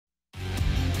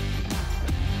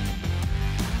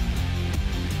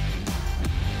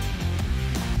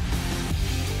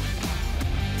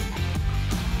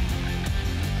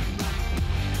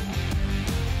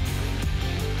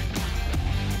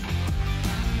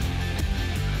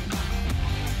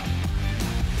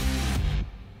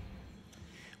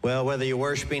Well, whether you're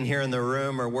worshiping here in the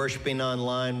room or worshiping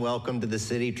online, welcome to the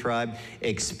City Tribe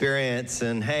experience.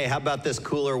 And hey, how about this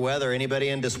cooler weather? Anybody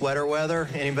into sweater weather?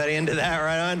 Anybody into that?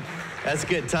 Right on? That's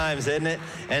good times, isn't it?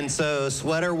 And so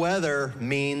sweater weather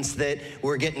means that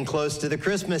we're getting close to the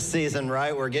Christmas season,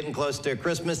 right? We're getting close to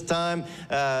Christmas time,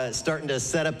 starting to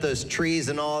set up those trees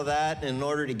and all of that. And in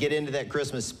order to get into that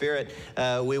Christmas spirit,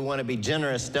 we want to be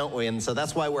generous, don't we? And so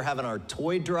that's why we're having our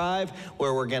toy drive,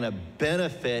 where we're going to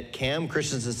benefit CAM,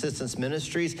 Christians Assistance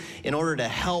Ministries, in order to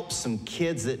help some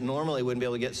kids that normally wouldn't be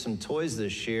able to get some toys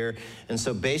this year. And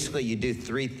so basically you do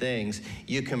three things.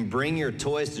 You can bring your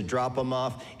toys to drop them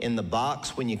off in the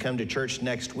box when you come to church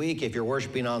next week. If you're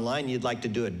worshiping online, you'd like to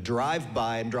do a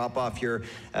drive-by and drop off your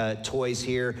toys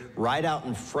here right out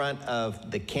in front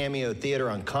of the Cameo Theater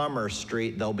on Commerce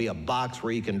Street. There'll be a box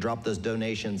where you can drop those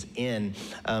donations in.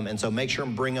 And so make sure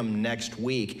and bring them next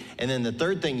week. And then the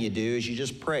third thing you do is you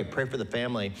just pray for the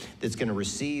family that's going to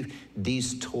receive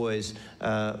these toys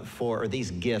or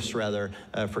these gifts rather,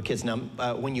 for kids. Now,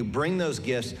 when you bring those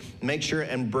gifts, make sure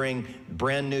and bring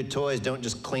brand new toys. Don't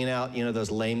just clean out,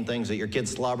 those lame things that your kids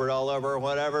slobbered all over or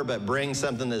whatever, but bring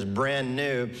something that's brand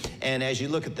new. And as you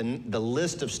look at the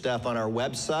list of stuff on our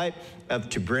website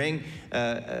to bring,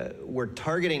 we're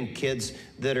targeting kids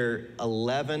that are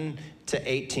 11 to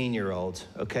 18-year-olds,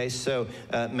 okay? So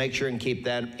make sure and keep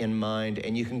that in mind,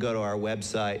 and you can go to our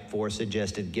website for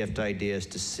suggested gift ideas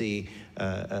to see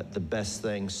the best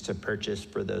things to purchase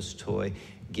for those toy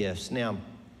gifts. Now,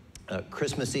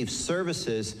 Christmas Eve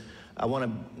services, I want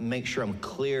to make sure I'm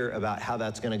clear about how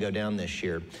that's going to go down this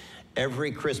year.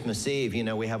 Every Christmas Eve,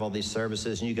 we have all these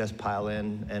services, and you guys pile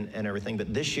in and everything.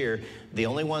 But this year, the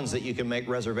only ones that you can make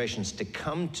reservations to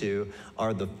come to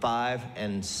are the 5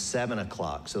 and 7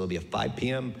 o'clock. So there'll be a 5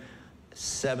 p.m.,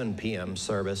 7 p.m.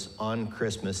 service on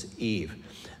Christmas Eve.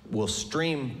 We'll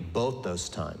stream both those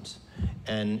times,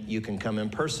 and you can come in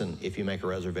person if you make a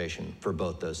reservation for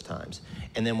both those times.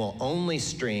 And then we'll only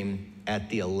stream at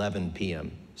the 11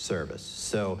 p.m. service.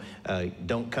 So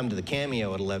don't come to the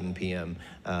Cameo at 11 p.m.,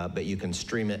 but you can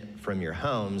stream it from your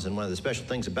homes. And one of the special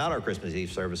things about our Christmas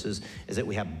Eve services is that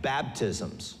we have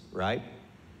baptisms, right?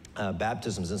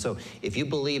 Baptisms. And so if you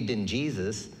believed in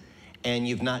Jesus and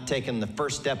you've not taken the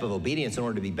first step of obedience in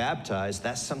order to be baptized,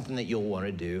 that's something that you'll want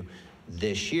to do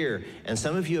this year. And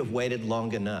some of you have waited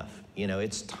long enough.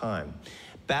 It's time.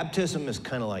 Baptism is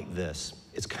kind of like this.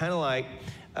 It's kind of like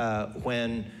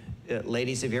when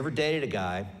ladies, have you ever dated a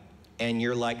guy and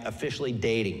you're like officially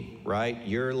dating, right?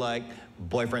 You're like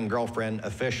boyfriend, girlfriend,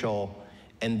 official,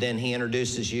 and then he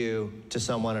introduces you to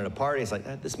someone at a party. It's like,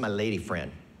 this is my lady friend.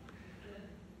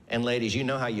 And ladies, you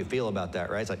know how you feel about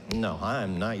that, right? It's like, no,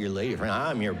 I'm not your lady friend.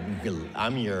 I'm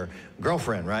your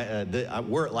girlfriend, right?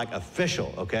 We're like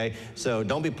official, okay? So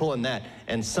don't be pulling that.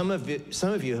 And some of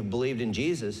you have believed in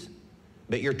Jesus,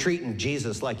 but you're treating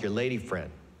Jesus like your lady friend.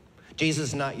 Jesus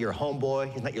is not your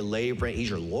homeboy. He's not your lady friend. He's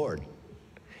your Lord.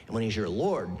 And when he's your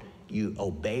Lord, you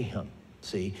obey him,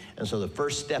 see? And so the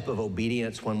first step of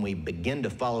obedience when we begin to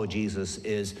follow Jesus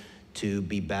is to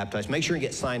be baptized. Make sure and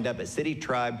get signed up at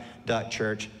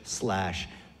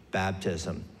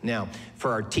citytribe.church/baptism. Now,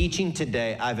 for our teaching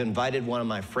today, I've invited one of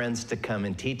my friends to come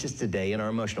and teach us today in our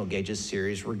Emotional Gauges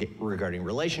series regarding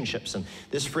relationships. And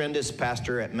this friend is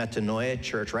pastor at Metanoia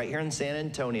Church right here in San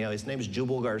Antonio. His name is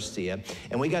Jubal Garcia.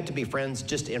 And we got to be friends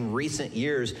just in recent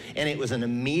years. And it was an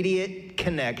immediate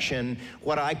connection,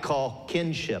 what I call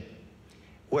kinship,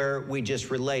 where we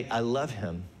just relate. I love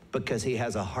him because he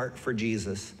has a heart for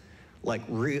Jesus, like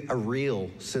a real,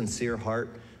 sincere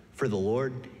heart for the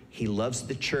Lord. He loves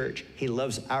the church. He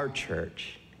loves our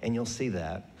church, and you'll see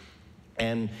that.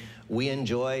 And we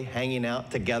enjoy hanging out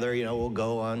together. We'll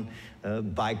go on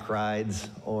bike rides,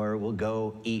 or we'll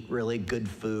go eat really good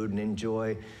food and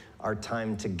enjoy our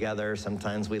time together.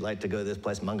 Sometimes we like to go to this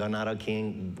place, Mangonado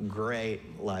King, great,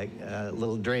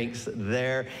 little drinks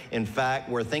there. In fact,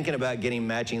 we're thinking about getting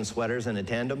matching sweaters and a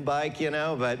tandem bike,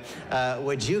 but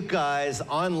would you guys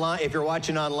online, if you're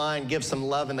watching online, give some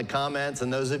love in the comments,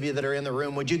 and those of you that are in the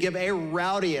room, would you give a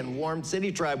rowdy and warm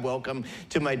City Tribe welcome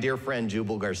to my dear friend,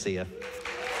 Jubal Garcia.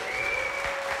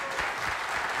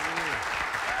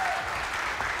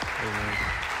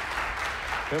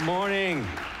 Good morning.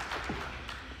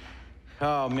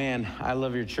 Oh man, I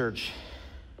love your church.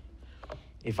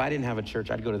 If I didn't have a church,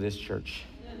 I'd go to this church.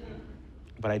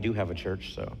 But I do have a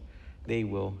church, so they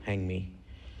will hang me.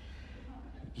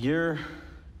 Your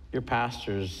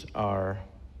pastors are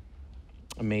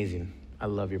amazing. I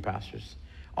love your pastors.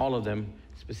 All of them,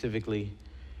 specifically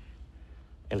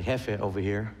El Jefe over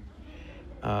here,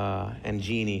 and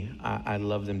Jeannie. I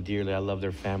love them dearly. I love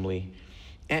their family.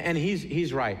 And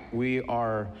he's right.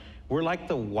 We're like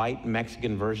the white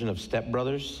Mexican version of Step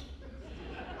Brothers.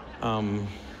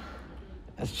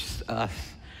 That's just us.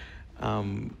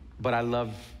 But I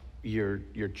love your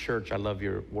church. I love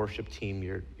your worship team,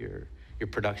 your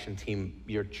production team.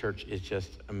 Your church is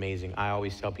just amazing. I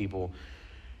always tell people,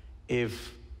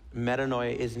 if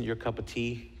metanoia isn't your cup of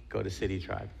tea, go to City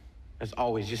Tribe. That's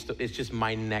always it's just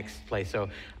my next place. So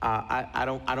I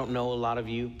don't know a lot of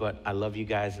you, but I love you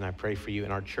guys and I pray for you,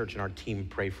 and our church and our team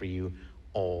pray for you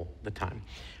all the time.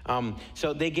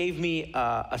 So they gave me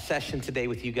a session today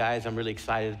with you guys. I'm really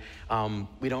excited.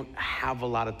 We don't have a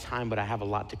lot of time, but I have a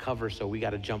lot to cover, so we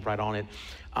got to jump right on it.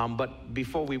 But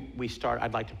before we start,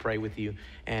 I'd like to pray with you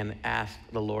and ask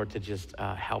the Lord to just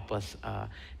help us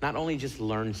not only just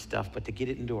learn stuff, but to get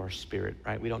it into our spirit,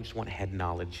 right? We don't just want head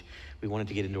knowledge. We want it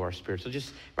to get into our spirit. So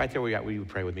just right there where you're at, will you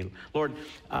pray with me? Lord,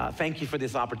 thank you for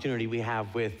this opportunity we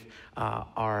have with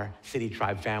our City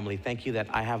Tribe family. Thank you that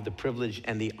I have the privilege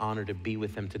and the honor to be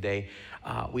with them today.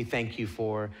 We thank you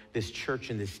for this church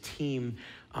and this team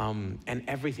and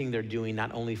everything they're doing,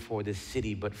 not only for this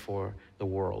city, but for the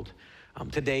world.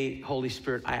 Today, Holy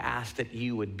Spirit, I ask that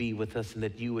you would be with us and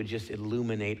that you would just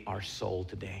illuminate our soul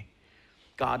today.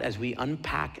 God, as we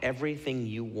unpack everything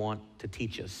you want to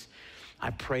teach us, I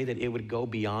pray that it would go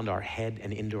beyond our head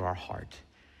and into our heart.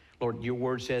 Lord, your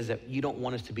word says that you don't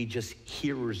want us to be just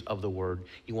hearers of the word.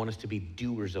 You want us to be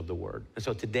doers of the word. And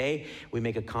so today, we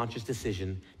make a conscious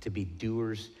decision to be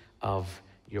doers of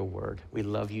your word. We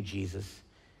love you, Jesus.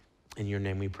 In your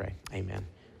name we pray. Amen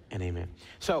and amen.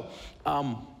 So,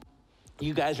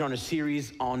 you guys are on a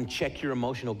series on check your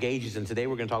emotional gauges, and today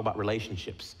we're going to talk about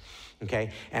relationships,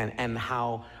 okay, and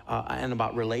how and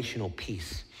about relational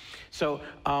peace. So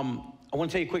I want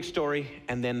to tell you a quick story,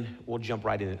 and then we'll jump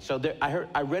right in it. So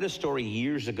I read a story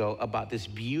years ago about this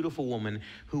beautiful woman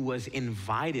who was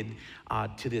invited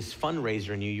to this fundraiser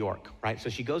in New York, right? So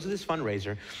she goes to this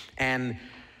fundraiser, and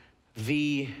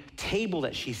the table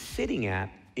that she's sitting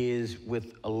at is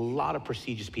with a lot of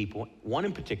prestigious people. One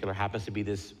in particular happens to be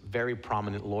this very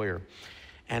prominent lawyer.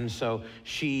 And so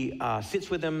she sits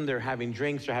with them, they're having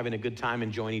drinks, they're having a good time,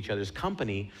 enjoying each other's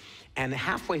company. And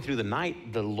halfway through the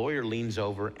night, the lawyer leans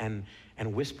over and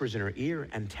whispers in her ear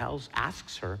and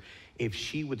asks her if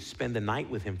she would spend the night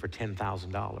with him for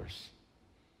 $10,000.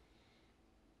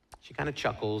 She kind of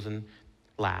chuckles and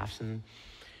laughs and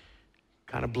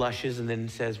kind of blushes and then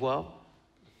says, well,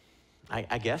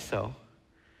 I guess so.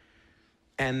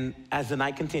 And as the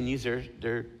night continues,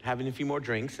 they're having a few more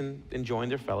drinks and enjoying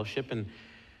their fellowship. And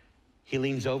he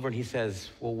leans over and he says,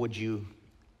 well, would you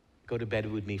go to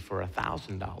bed with me for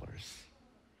 $1,000?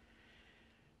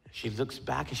 She looks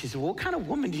back and she said, well, what kind of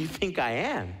woman do you think I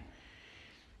am?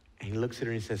 And he looks at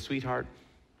her and he says, sweetheart,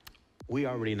 we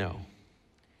already know.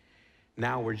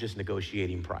 Now we're just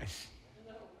negotiating price.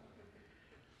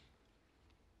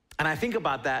 And I think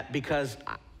about that because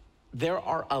there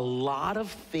are a lot of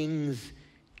things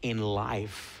in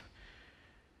life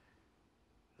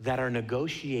that are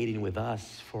negotiating with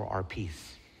us for our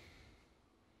peace.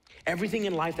 Everything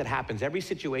in life that happens, every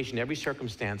situation, every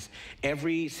circumstance,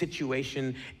 every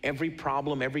situation, every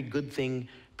problem, every good thing,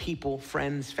 people,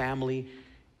 friends, family,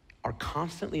 are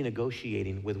constantly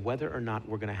negotiating with whether or not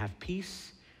we're gonna have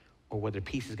peace or whether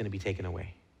peace is gonna be taken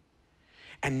away.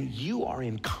 And you are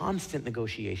in constant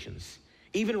negotiations.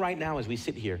 Even right now as we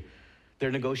sit here, there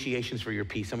are negotiations for your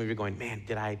peace. Some of you are going, man,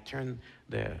 did I turn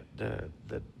the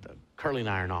curling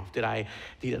iron off? Did I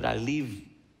leave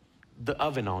the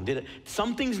oven on?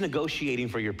 Something's negotiating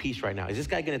for your peace right now. Is this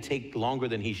guy gonna take longer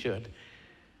than he should?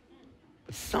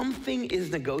 But something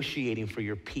is negotiating for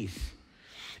your peace.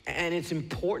 And it's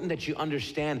important that you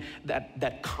understand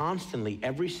that constantly,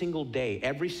 every single day,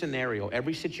 every scenario,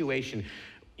 every situation,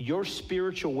 your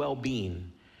spiritual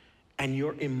well-being and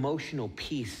your emotional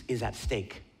peace is at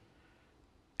stake.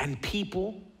 And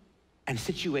people and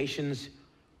situations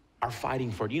are fighting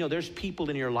for it. You know, there's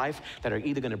people in your life that are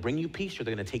either gonna bring you peace or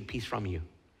they're gonna take peace from you.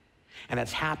 And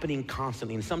that's happening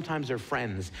constantly. And sometimes they're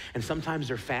friends, and sometimes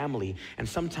they're family, and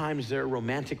sometimes they're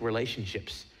romantic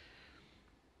relationships.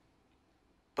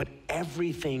 But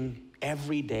everything,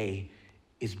 every day,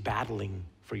 is battling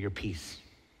for your peace.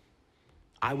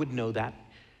 I would know that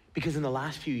because in the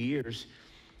last few years,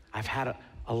 I've had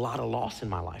a lot of loss in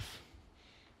my life.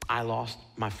 I lost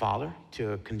my father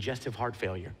to congestive heart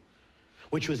failure,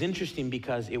 which was interesting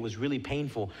because it was really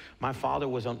painful. My father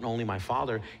wasn't only my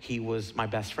father, he was my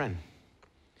best friend.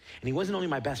 And he wasn't only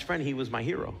my best friend, he was my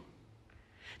hero.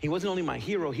 He wasn't only my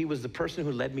hero, he was the person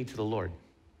who led me to the Lord.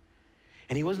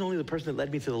 And he wasn't only the person that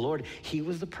led me to the Lord, he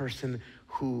was the person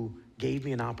who gave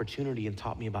me an opportunity and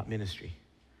taught me about ministry.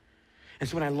 And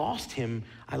so when I lost him,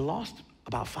 I lost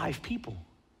about 5 people.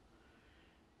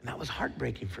 And that was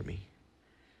heartbreaking for me.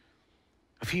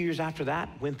 A few years after that,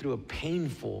 went through a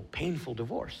painful, painful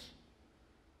divorce.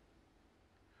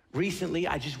 Recently,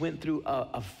 I just went through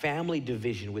a family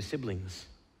division with siblings.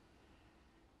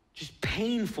 Just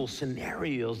painful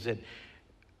scenarios that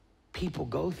people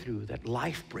go through, that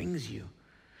life brings you.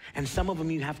 And some of them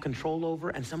you have control over,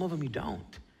 and some of them you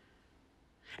don't.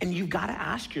 And you've got to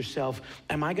ask yourself,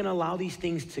 am I gonna allow these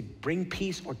things to bring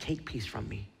peace or take peace from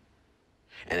me?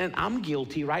 And then I'm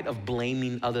guilty, right, of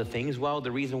blaming other things. Well,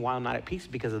 the reason why I'm not at peace is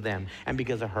because of them, and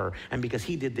because of her, and because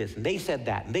he did this, and they said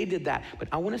that, and they did that. But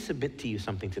I wanna submit to you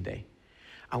something today.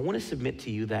 I wanna submit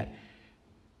to you that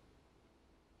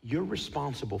you're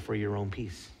responsible for your own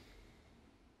peace.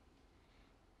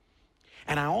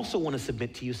 And I also wanna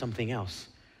submit to you something else,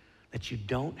 that you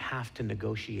don't have to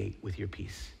negotiate with your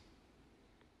peace.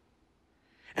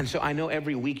 And so I know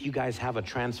every week you guys have a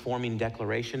transforming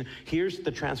declaration. Here's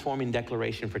the transforming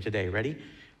declaration for today. Ready?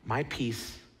 My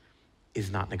peace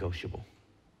is not negotiable.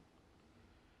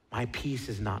 My peace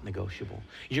is not negotiable.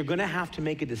 You're gonna have to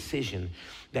make a decision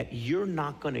that you're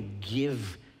not gonna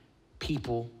give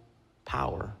people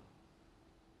power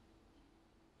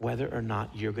whether or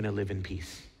not you're gonna live in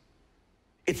peace.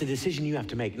 It's a decision you have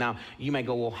to make. Now, you might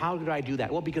go, well, how did I do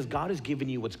that? Well, because God has given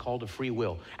you what's called a free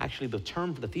will. Actually, the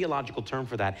theological term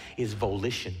for that is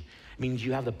volition. It means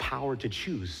you have the power to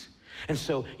choose. And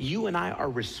so you and I are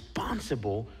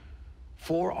responsible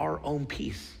for our own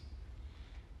peace.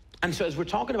 And so as we're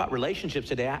talking about relationships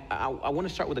today, I want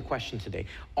to start with a question today.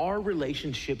 Are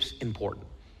relationships important?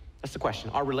 That's the question.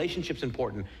 Are relationships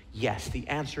important? Yes. The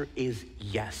answer is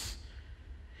yes.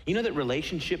 You know that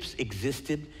relationships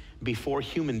existed before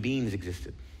human beings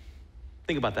existed.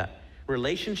 Think about that.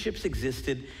 Relationships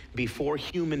existed before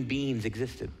human beings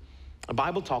existed. The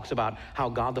Bible talks about how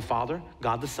God the Father,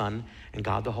 God the Son, and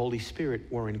God the Holy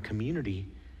Spirit were in community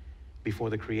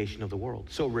before the creation of the world.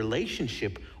 So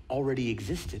relationship already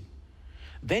existed.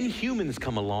 Then humans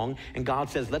come along and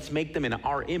God says, let's make them in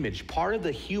our image. Part of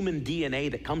the human DNA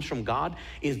that comes from God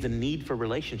is the need for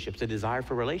relationships, the desire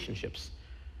for relationships.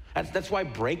 That's why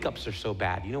breakups are so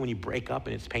bad. You know, when you break up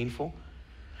and it's painful?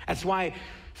 That's why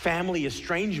family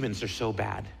estrangements are so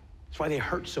bad. That's why they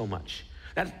hurt so much.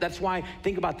 That's why,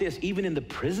 think about this, even in the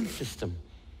prison system,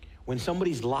 when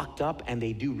somebody's locked up and they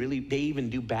even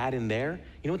do bad in there,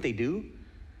 you know what they do?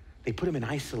 They put them in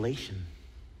isolation.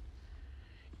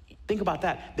 Think about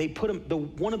that. They put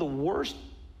them, one of the worst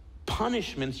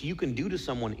punishments you can do to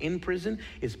someone in prison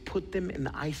is put them in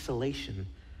isolation,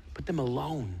 put them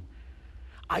alone.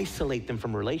 Isolate them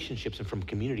from relationships and from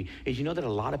community. Did you know that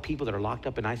a lot of people that are locked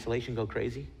up in isolation go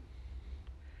crazy?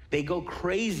 They go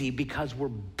crazy because we're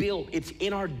built, it's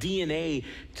in our DNA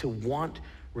to want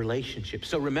relationships.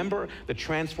 So remember the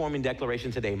transforming declaration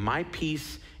today. My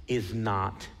peace is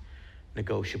not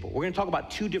negotiable. We're gonna talk about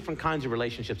two different kinds of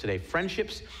relationships today,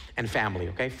 friendships and family,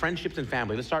 okay? Friendships and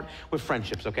family. Let's start with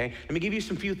friendships, okay? Let me give you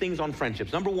some few things on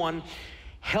friendships. Number one,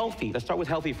 let's start with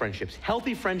healthy friendships.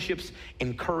 Healthy friendships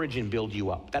encourage and build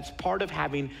you up. That's part of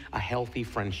having a healthy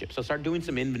friendship. So start doing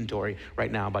some inventory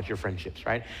right now about your friendships,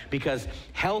 right? Because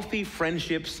healthy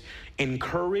friendships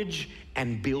encourage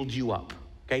and build you up,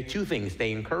 okay? Two things,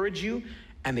 they encourage you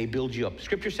and they build you up.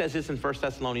 Scripture says this in 1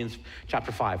 Thessalonians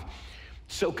chapter 5.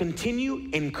 So continue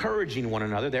encouraging one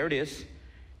another, there it is,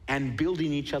 and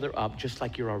building each other up just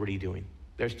like you're already doing.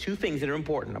 There's two things that are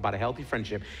important about a healthy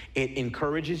friendship. It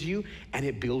encourages you and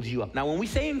it builds you up. Now, when we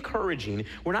say encouraging,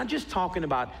 we're not just talking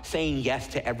about saying yes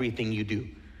to everything you do,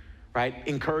 right?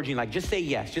 Encouraging, like just say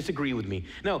yes, just agree with me.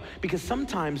 No, because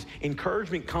sometimes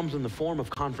encouragement comes in the form of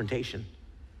confrontation.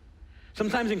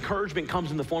 Sometimes encouragement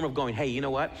comes in the form of going, hey, you know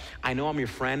what? I know I'm your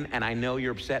friend and I know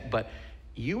you're upset, but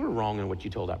you were wrong in what you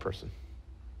told that person.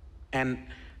 And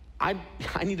I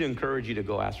need to encourage you to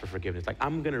go ask for forgiveness. Like,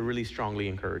 I'm gonna really strongly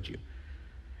encourage you.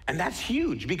 And that's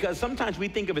huge because sometimes we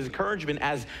think of encouragement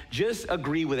as just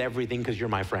agree with everything because you're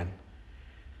my friend.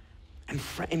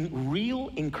 And real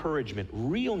encouragement,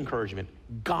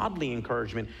 godly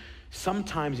encouragement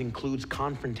sometimes includes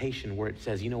confrontation where it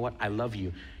says, you know what, I love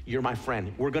you, you're my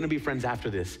friend, we're gonna be friends after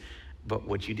this, but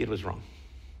what you did was wrong.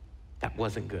 That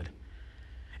wasn't good.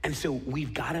 And so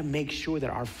we've gotta make sure that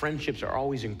our friendships are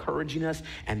always encouraging us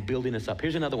and building us up.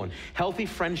 Here's another one. Healthy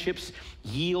friendships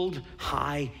yield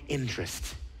high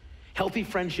interest. Healthy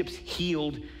friendships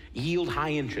yield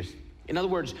high interest. In other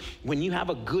words, when you have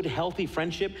a good, healthy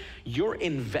friendship, your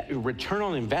return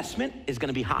on investment is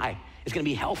gonna be high. It's gonna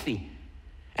be healthy.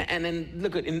 And then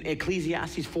look at in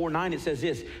Ecclesiastes 4:9, it says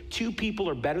this, 2 people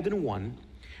are better than one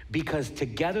because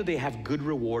together they have good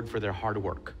reward for their hard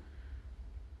work.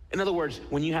 In other words,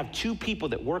 when you have two people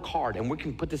that work hard, and we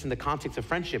can put this in the context of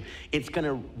friendship, it's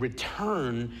gonna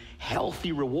return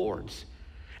healthy rewards.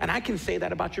 And I can say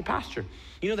that about your pastor.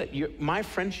 You know that my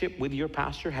friendship with your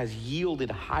pastor has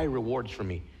yielded high rewards for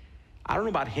me. I don't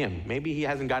know about him. Maybe he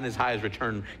hasn't gotten as high as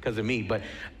return because of me, but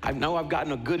I know I've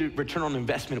gotten a good return on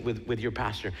investment with your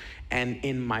pastor. And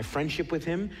in my friendship with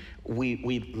him,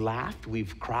 we laughed,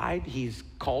 we've cried. He's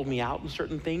called me out on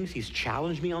certain things. He's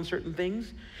challenged me on certain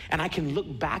things. And I can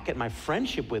look back at my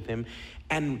friendship with him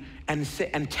and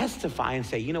testify and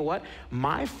say, you know what?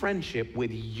 My friendship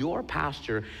with your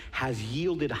pastor has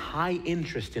yielded high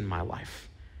interest in my life.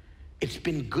 It's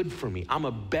been good for me. I'm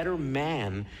a better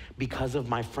man because of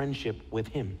my friendship with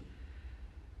him.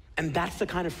 And that's the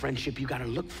kind of friendship you gotta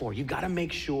look for. You gotta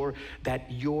make sure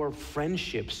that your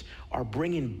friendships are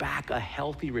bringing back a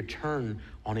healthy return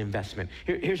on investment.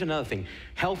 Here's another thing.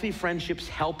 Healthy friendships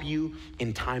help you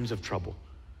in times of trouble.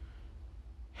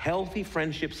 Healthy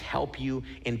friendships help you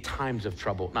in times of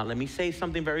trouble. Now, let me say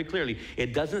something very clearly.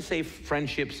 It doesn't say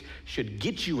friendships should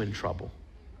get you in trouble.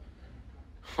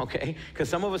 Okay? Because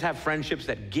some of us have friendships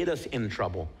that get us in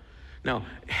trouble. No,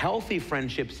 healthy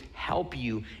friendships help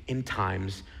you in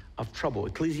times of trouble.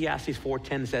 Ecclesiastes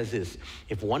 4:10 says this: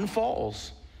 if one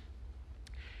falls,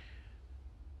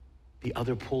 the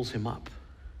other pulls him up.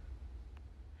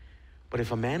 But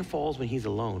if a man falls when he's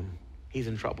alone, he's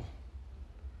in trouble.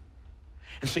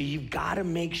 And so you've got to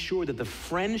make sure that the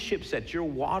friendships that you're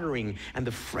watering and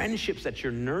the friendships that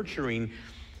you're nurturing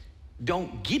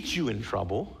don't get you in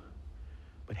trouble,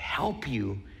 but help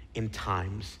you in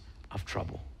times of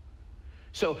trouble.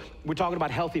 So we're talking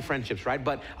about healthy friendships, right?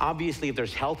 But obviously if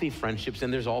there's healthy friendships,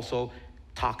 then there's also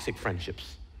toxic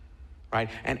friendships, right?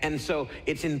 And so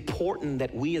it's important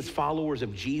that we as followers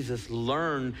of Jesus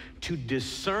learn to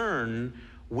discern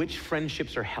which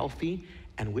friendships are healthy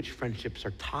and which friendships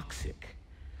are toxic.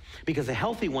 Because the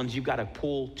healthy ones you've got to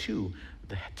pull to,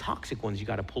 the toxic ones you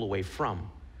got to pull away from.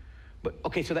 But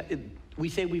okay, so we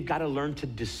say we've got to learn to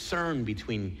discern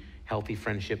between healthy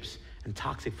friendships and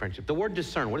toxic friendship. The word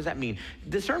discern, what does that mean?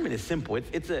 Discernment is simple.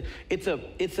 It's a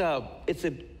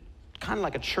kind of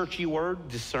like a churchy word,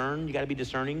 discern. You got to be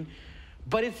discerning.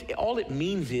 But all it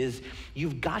means is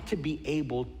you've got to be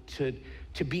able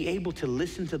to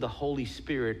listen to the Holy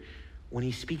Spirit when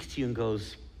he speaks to you and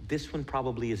goes, this one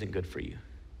probably isn't good for you.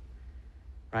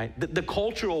 Right? The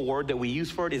cultural word that we use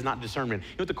for it is not discernment. You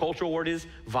know what the cultural word is?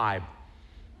 Vibe.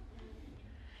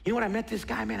 You know what, I met this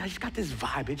guy, man, I just got this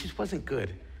vibe. It just wasn't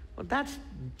good. Well, that's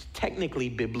technically,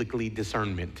 biblically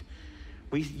discernment.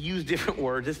 We use different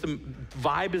words.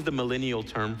 Vibe is the millennial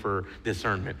term for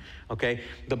discernment, okay?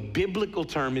 The biblical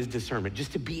term is discernment,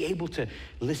 just to be able to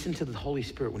listen to the Holy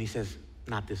Spirit when he says,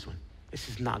 not this one. This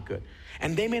is not good.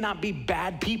 And they may not be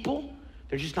bad people.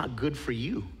 They're just not good for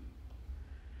you.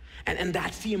 And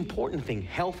that's the important thing.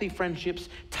 Healthy friendships,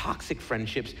 toxic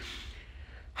friendships.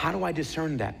 How do I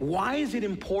discern that? Why is it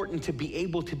important to be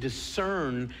able to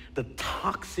discern the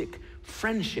toxic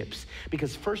friendships?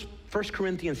 Because 1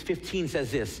 Corinthians 15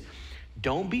 says this: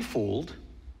 don't be fooled.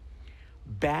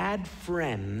 Bad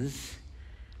friends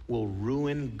will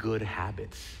ruin good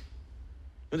habits. You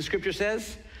know what the scripture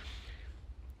says?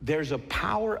 There's a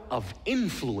power of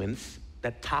influence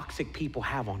that toxic people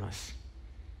have on us.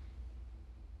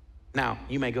 Now,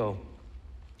 you may go,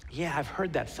 yeah, I've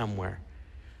heard that somewhere.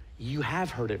 You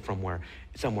have heard it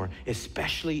somewhere,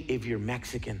 especially if you're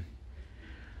Mexican.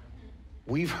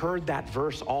 We've heard that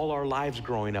verse all our lives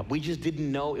growing up. We just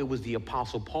didn't know it was the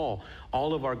Apostle Paul.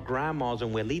 All of our grandmas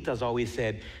and abuelitas always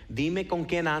said, dime con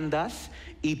quién andas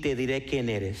y te diré quién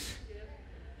eres.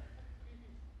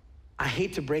 I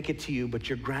hate to break it to you, but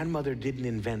your grandmother didn't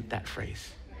invent that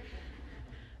phrase.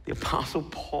 The Apostle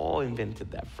Paul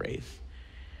invented that phrase.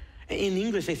 In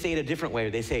English, they say it a different way.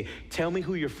 They say, tell me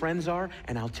who your friends are,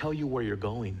 and I'll tell you where you're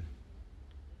going.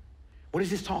 What is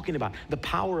this talking about? The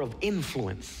power of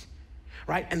influence,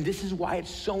 right? And this is why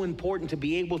it's so important to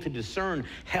be able to discern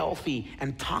healthy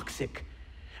and toxic,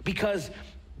 because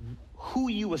who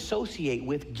you associate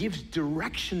with gives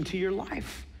direction to your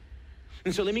life.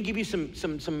 And so let me give you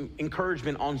some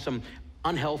encouragement on some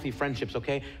unhealthy friendships,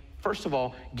 okay? First of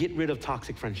all, get rid of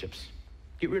toxic friendships.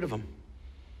 Get rid of them.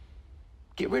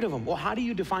 Get rid of them. Well, how do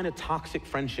you define a toxic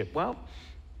friendship? Well,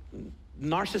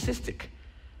 narcissistic.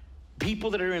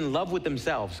 People that are in love with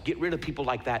themselves. Get rid of people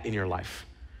like that in your life.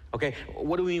 Okay,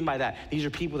 what do we mean by that? These are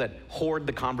people that hoard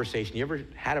the conversation. You ever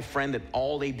had a friend that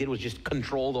all they did was just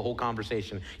control the whole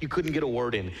conversation? You couldn't get a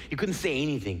word in. You couldn't say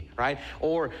anything, right?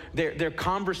 Or they're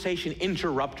conversation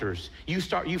interrupters. You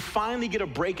finally get a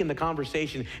break in the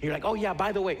conversation, and you're like, oh yeah,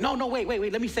 by the way, no, wait,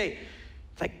 let me say.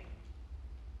 It's like,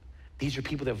 These are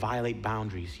people that violate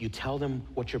boundaries. You tell them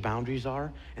what your boundaries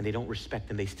are, and they don't respect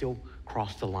them. They still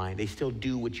cross the line. They still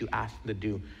do what you ask them to do.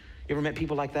 You ever met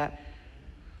people like that?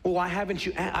 Well, why haven't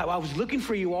you, I was looking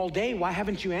for you all day. Why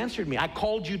haven't you answered me? I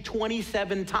called you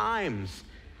 27 times.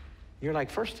 You're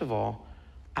like, first of all,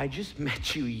 I just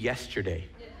met you yesterday,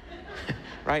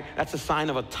 right? That's a sign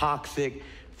of a toxic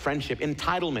friendship.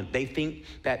 Entitlement, they think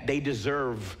that they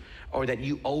deserve or that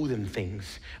you owe them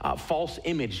things. False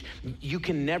image, you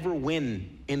can never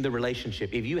win in the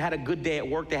relationship. If you had a good day at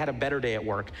work, they had a better day at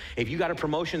work. If you got a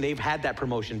promotion, they've had that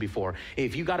promotion before.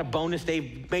 If you got a bonus,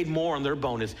 they've made more on their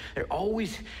bonus. They're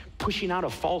always pushing out a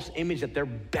false image that they're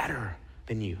better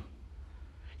than you.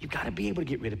 You've got to be able to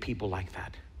get rid of people like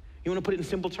that. You want to put it in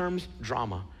simple terms?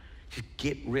 Drama. Just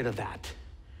get rid of that.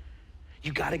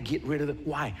 You got to get rid of the,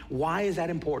 why? Why is that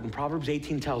important? Proverbs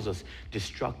 18 tells us,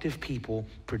 destructive people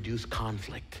produce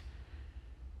conflict.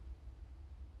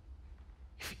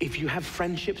 If you have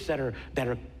friendships that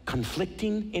are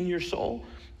conflicting in your soul,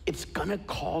 it's gonna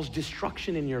cause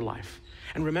destruction in your life.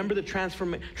 And remember the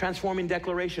transforming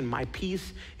declaration, my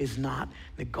peace is not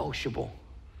negotiable.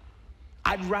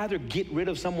 I'd rather get rid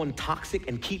of someone toxic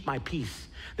and keep my peace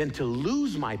than to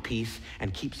lose my peace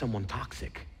and keep someone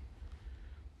toxic.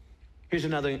 Here's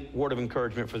another word of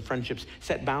encouragement for friendships.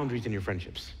 Set boundaries in your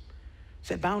friendships.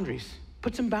 Set boundaries.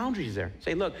 Put some boundaries there.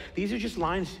 Say, look, these are just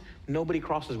lines nobody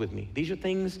crosses with me. These are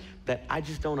things that I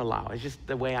just don't allow. It's just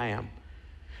the way I am.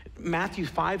 Matthew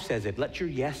 5 says it. Let your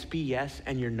yes be yes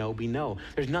and your no be no.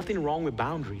 There's nothing wrong with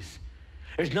boundaries.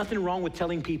 There's nothing wrong with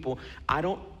telling people, I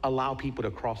don't allow people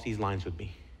to cross these lines with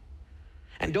me.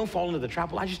 And don't fall into the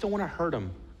trap. Well, I just don't want to hurt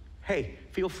them. Hey,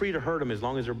 feel free to hurt them as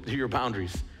long as they're your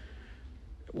boundaries.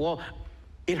 Well,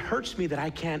 it hurts me that I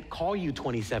can't call you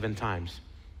 27 times.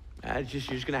 You're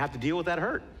just gonna have to deal with that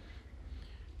hurt.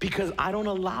 Because I don't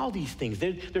allow these things.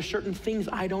 There's certain things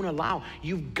I don't allow.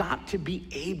 You've got to be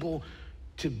able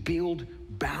to build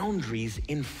boundaries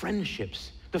in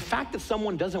friendships. The fact that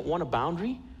someone doesn't want a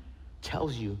boundary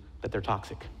tells you that they're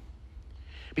toxic.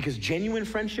 Because genuine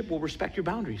friendship will respect your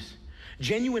boundaries.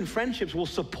 Genuine friendships will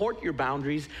support your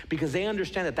boundaries because they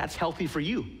understand that that's healthy for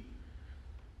you.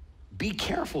 Be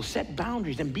careful, set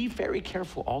boundaries, and be very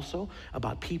careful also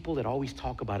about people that always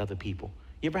talk about other people.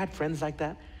 You ever had friends like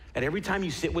that? That every time you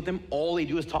sit with them, all they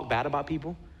do is talk bad about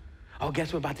people? Oh,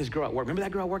 guess what about this girl at work? Remember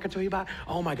that girl at work I told you about?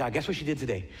 Oh my God, guess what she did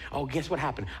today? Oh, guess what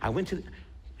happened? I went to,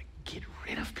 get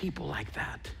rid of people like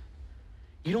that.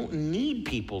 You don't need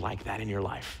people like that in your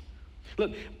life.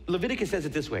 Look, Leviticus says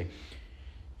it this way.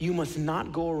 You must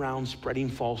not go around spreading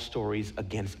false stories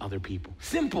against other people.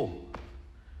 Simple.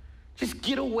 Just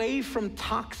get away from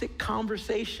toxic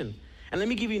conversation. And let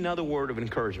me give you another word of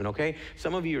encouragement, okay?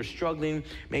 Some of you are struggling,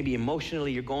 maybe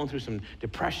emotionally, you're going through some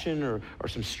depression or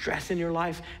some stress in your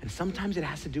life, and sometimes it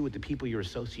has to do with the people you're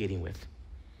associating with.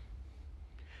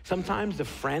 Sometimes the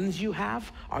friends you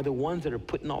have are the ones that are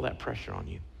putting all that pressure on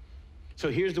you. So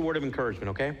here's the word of encouragement,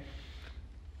 okay?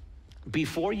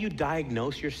 Before you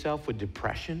diagnose yourself with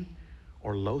depression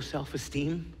or low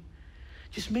self-esteem,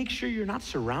 just make sure you're not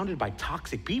surrounded by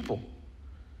toxic people.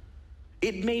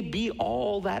 It may be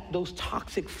all those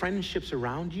toxic friendships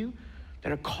around you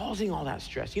that are causing all that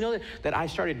stress. You know that I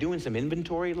started doing some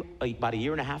inventory about 1.5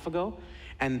 years ago,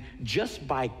 and just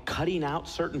by cutting out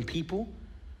certain people,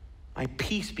 my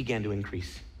peace began to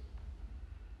increase.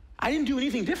 I didn't do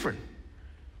anything different.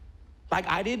 Like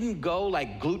I didn't go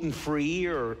like gluten-free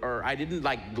or I didn't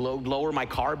like lower my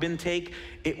carb intake.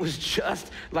 It was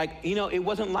just like, it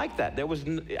wasn't like that. There was,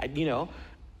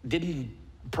 didn't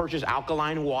purchase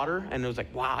alkaline water and it was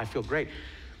like, wow, I feel great.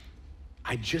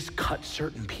 I just cut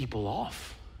certain people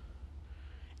off.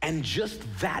 And just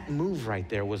that move right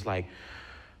there was like,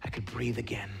 I could breathe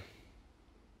again.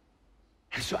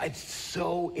 And so it's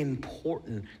so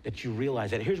important that you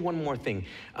realize that. Here's one more thing.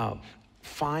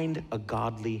 Find a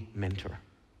godly mentor.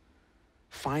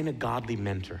 Find a godly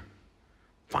mentor.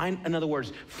 In other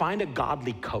words, find a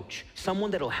godly coach, someone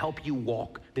that'll help you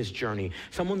walk this journey,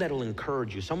 someone that'll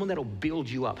encourage you, someone that'll build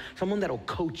you up, someone that'll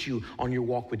coach you on your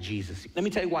walk with Jesus. Let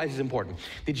me tell you why this is important.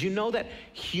 Did you know that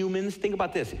humans, think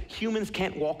about this, humans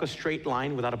can't walk a straight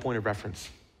line without a point of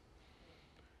reference?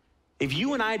 If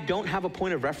you and I don't have a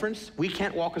point of reference, we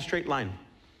can't walk a straight line.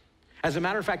 As a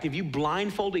matter of fact, if you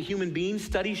blindfold a human being,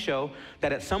 studies show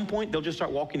that at some point they'll just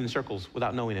start walking in circles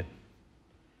without knowing it.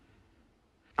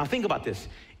 Now think about this.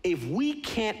 If we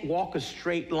can't walk a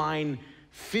straight line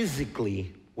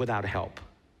physically without help,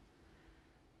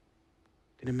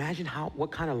 then imagine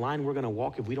what kind of line we're gonna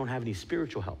walk if we don't have any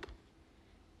spiritual help.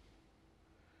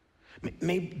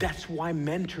 Maybe that's why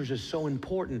mentors are so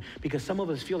important, because some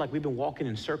of us feel like we've been walking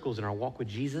in circles in our walk with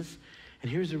Jesus, And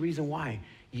here's the reason why.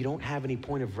 You don't have any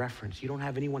point of reference. You don't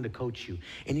have anyone to coach you,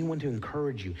 anyone to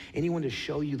encourage you, anyone to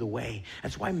show you the way.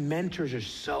 That's why mentors are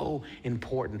so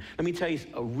important. Let me tell you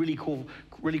a really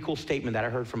cool statement that I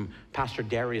heard from Pastor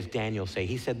Darius Daniel say.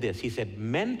 He said this. He said,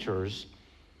 mentors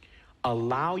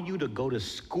allow you to go to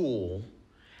school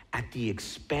at the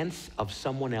expense of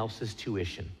someone else's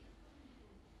tuition.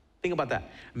 Think about that.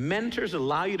 Mentors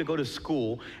allow you to go to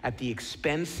school at the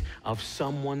expense of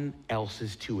someone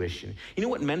else's tuition. You know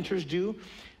what mentors do?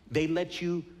 They let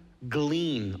you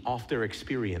glean off their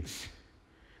experience.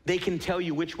 They can tell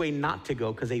you which way not to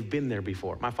go because they've been there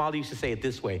before. My father used to say it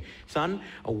this way, son,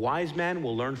 a wise man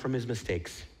will learn from his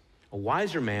mistakes. A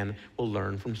wiser man will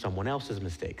learn from someone else's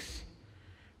mistakes,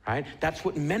 right? That's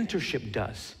what mentorship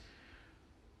does.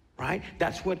 Right?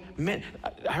 That's what meant.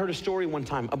 I heard a story one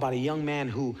time about a young man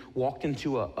who walked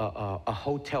into a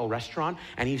hotel restaurant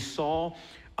and he saw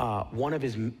one of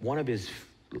his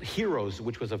heroes,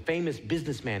 which was a famous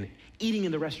businessman, eating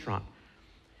in the restaurant.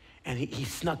 And he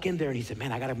snuck in there and he said,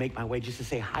 man, I got to make my way just to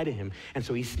say hi to him. And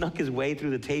so he snuck his way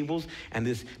through the tables, and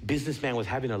this businessman was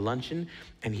having a luncheon,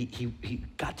 and he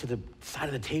got to the side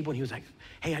of the table and he was like,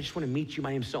 hey, I just want to meet you.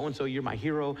 My name's so-and-so. You're my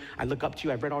hero. I look up to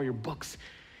you. I've read all your books.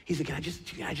 He said, can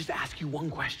I just ask you one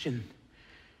question?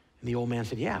 And the old man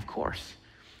said, yeah, of course.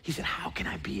 He said, how can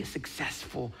I be as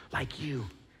successful like you?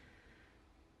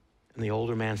 And the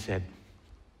older man said,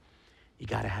 you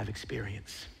got to have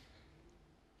experience.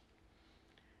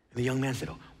 And the young man said,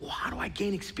 oh, well, how do I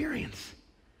gain experience?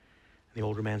 And the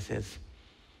older man says,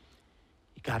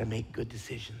 you got to make good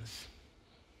decisions.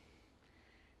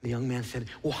 And the young man said,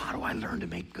 well, how do I learn to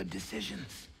make good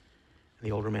decisions? And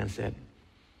the older man said,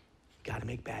 got to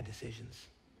make bad decisions.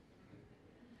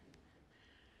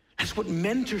 That's what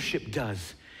mentorship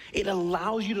does. It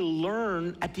allows you to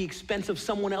learn at the expense of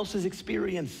someone else's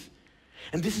experience.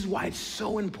 And this is why it's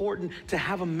so important to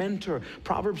have a mentor.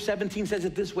 Proverbs 17 says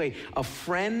it this way, a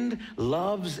friend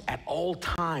loves at all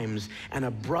times, and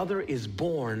a brother is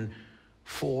born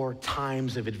for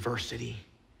times of adversity.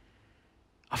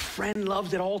 A friend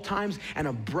loves at all times, and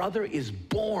a brother is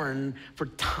born for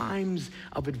times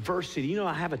of adversity. You know,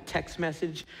 I have a text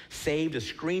message saved, a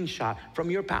screenshot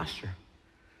from your pastor.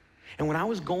 And when I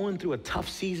was going through a tough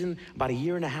season about 1.5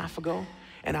 years ago,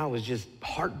 and I was just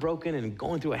heartbroken and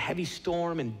going through a heavy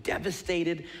storm and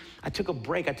devastated, I took a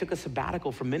break. I took a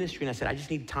sabbatical from ministry, and I said, I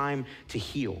just need time to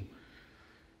heal.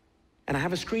 And I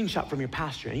have a screenshot from your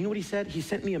pastor. And you know what he said? He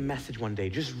sent me a message one day,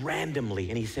 just randomly,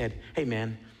 and he said, hey,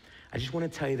 man, I just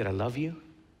want to tell you that I love you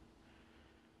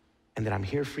and that I'm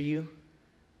here for you.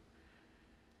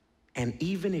 And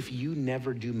even if you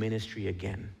never do ministry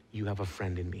again, you have a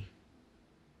friend in me.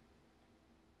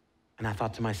 And I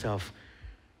thought to myself,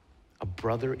 a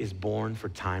brother is born for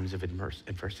times of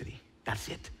adversity. That's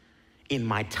it. In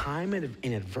my time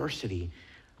in adversity,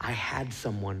 I had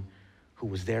someone who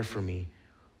was there for me,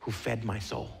 who fed my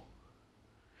soul.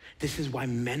 This is why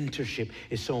mentorship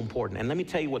is so important. And let me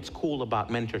tell you what's cool about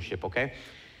mentorship, okay?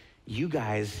 You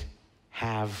guys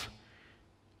have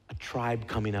a tribe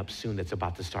coming up soon that's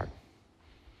about to start.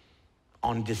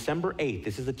 On December 8th,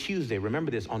 this is a Tuesday,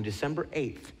 remember this, on December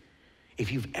 8th,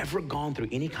 if you've ever gone through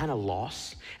any kind of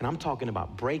loss, and I'm talking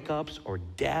about breakups or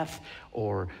death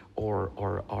or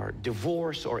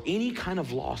divorce or any kind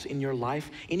of loss in your life,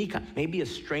 maybe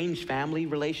estranged family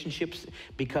relationships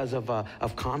because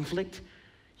of conflict,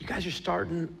 you guys are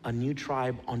starting a new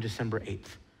tribe on December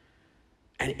 8th.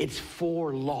 And it's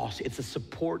for loss. It's a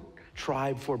support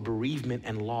tribe for bereavement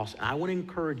and loss. And I want to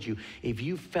encourage you, if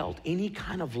you felt any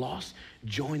kind of loss,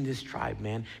 join this tribe,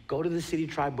 man. Go to the City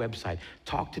Tribe website.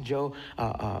 Talk to Joe,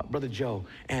 Brother Joe.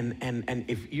 And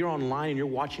if you're online and you're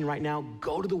watching right now,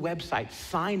 go to the website,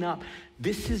 sign up.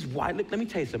 This is why, let me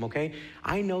tell you something, okay?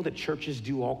 I know that churches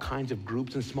do all kinds of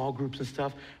groups and small groups and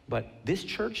stuff, but this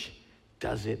church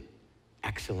does it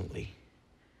excellently.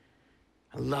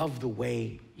 I love the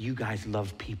way you guys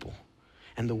love people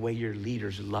and the way your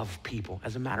leaders love people.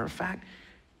 As a matter of fact,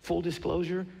 full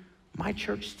disclosure, my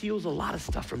church steals a lot of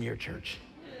stuff from your church.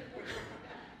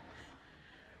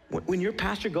 When your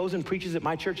pastor goes and preaches at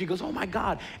my church, he goes, oh my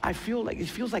God, it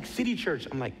feels like City Church.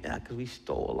 I'm like, yeah, because we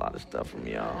stole a lot of stuff from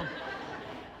y'all.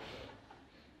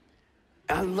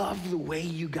 I love the way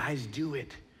you guys do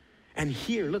it. And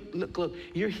here, look,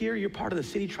 you're here, you're part of the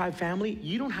City Tribe family.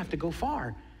 You don't have to go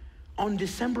far. On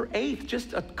December 8th,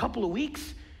 just a couple of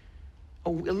weeks, a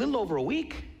little over a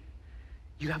week,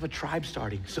 you have a tribe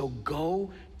starting. So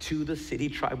go to the City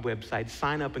Tribe website,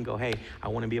 sign up and go, hey, I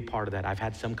want to be a part of that. I've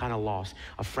had some kind of loss,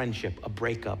 a friendship, a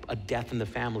breakup, a death in the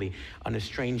family, an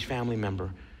estranged family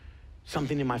member,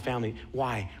 something in my family.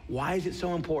 Why? Why is it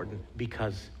so important?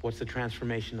 Because what's the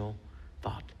transformational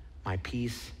thought. My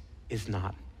peace is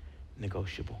not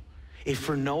negotiable. If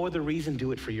for no other reason,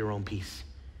 do it for your own peace.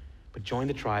 But join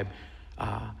the tribe.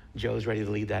 Joe's ready to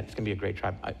lead that. It's going to be a great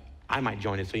tribe. I might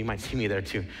join it, so you might see me there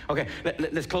too. Okay,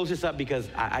 let's close this up because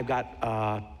I've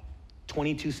got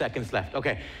 22 seconds left.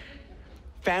 Okay,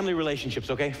 family relationships,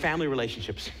 okay? Family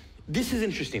relationships. This is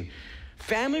interesting.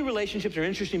 Family relationships are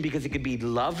interesting because it could be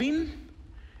loving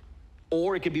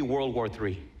or it could be World War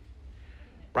III,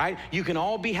 right? You can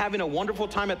all be having a wonderful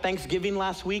time at Thanksgiving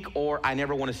last week, or I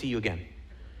never want to see you again,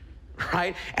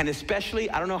 right? And especially,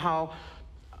 I don't know how,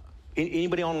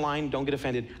 anybody online, don't get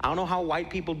offended. I don't know how white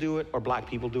people do it, or black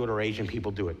people do it, or Asian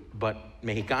people do it, but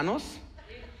Mexicanos,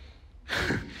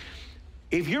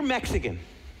 if you're Mexican,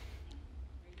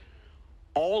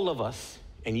 all of us,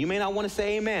 and you may not want to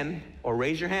say amen or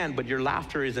raise your hand, but your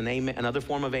laughter is an amen, another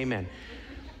form of amen.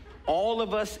 All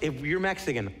of us, if you're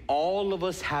Mexican, all of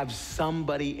us have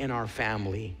somebody in our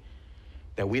family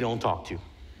that we don't talk to.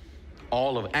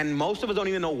 All of it. And most of us don't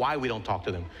even know why we don't talk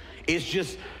to them. It's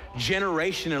just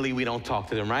generationally we don't talk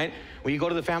to them, right? When you go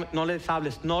to the family, no les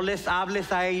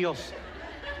hables a ellos.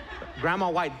 Grandma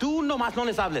White, tú nomás no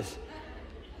les hables.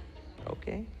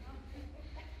 Okay.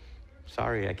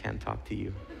 Sorry, I can't talk to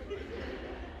you.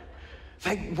 It's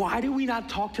like, why do we not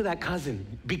talk to that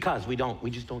cousin? Because we don't.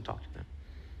 We just don't talk to them.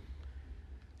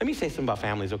 Let me say something about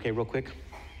families, okay, real quick.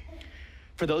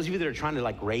 For those of you that are trying to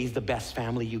like raise the best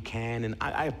family you can, and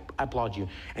I applaud you,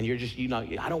 and you're just,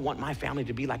 I don't want my family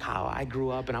to be like how I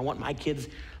grew up, and I want my kids.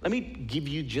 Let me give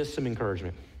you just some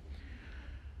encouragement.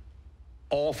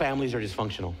 All families are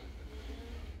dysfunctional.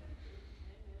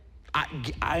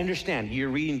 I understand. You're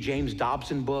reading James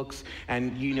Dobson books,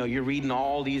 and you're reading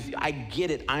all these. I get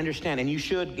it. I understand, and you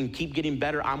should, and keep getting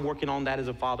better. I'm working on that as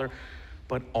a father,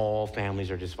 but all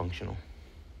families are dysfunctional.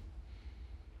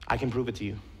 I can prove it to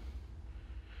you.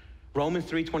 Romans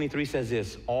 3:23 says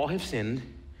this: all have sinned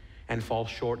and fall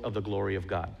short of the glory of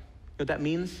God. You know what that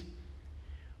means?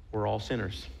 We're all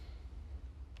sinners.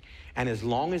 And as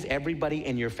long as everybody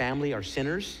in your family are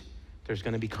sinners, there's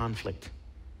going to be conflict.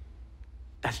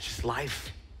 That's just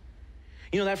life.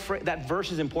 That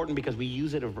verse is important because we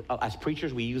use it, as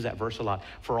preachers, we use that verse a lot.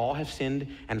 For all have sinned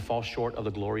and fall short of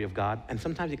the glory of God. And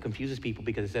sometimes it confuses people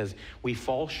because it says, we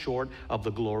fall short of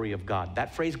the glory of God.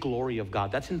 That phrase, glory of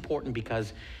God, that's important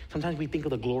because sometimes we think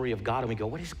of the glory of God and we go,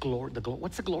 what is glory?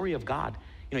 What's the glory of God?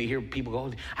 You hear people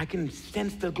go, I can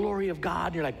sense the glory of God.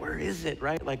 And you're like, where is it,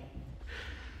 right?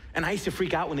 And I used to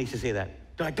freak out when they used to say that.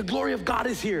 They're like, the glory of God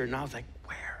is here. And I was like,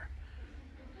 where?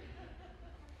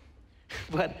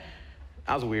 But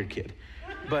I was a weird kid.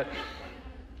 But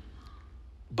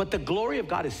the glory of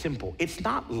God is simple. It's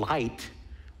not light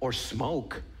or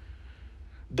smoke.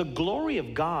 The glory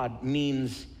of God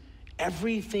means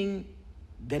everything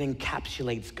that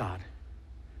encapsulates God.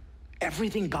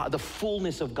 Everything God, the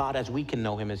fullness of God as we can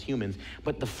know him as humans,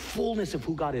 but the fullness of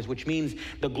who God is, which means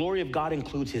the glory of God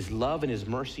includes his love and his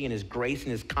mercy and his grace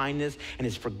and his kindness and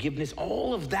his forgiveness.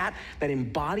 All of that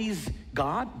embodies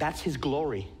God, that's his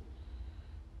glory.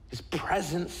 His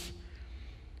presence,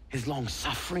 his long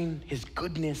suffering, his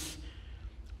goodness,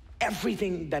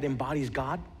 everything that embodies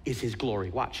God is his glory.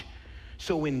 Watch.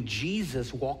 So when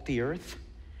Jesus walked the earth,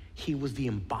 he was the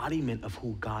embodiment of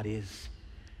who God is.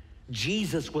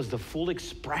 Jesus was the full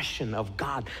expression of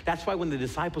God. That's why when the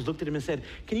disciples looked at him and said,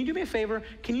 can you do me a favor?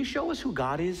 Can you show us who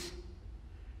God is?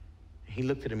 He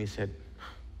looked at him, he said,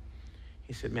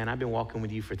 man, I've been walking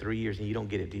with you for 3 years and you don't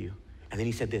get it, do you? And then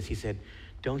he said this, he said,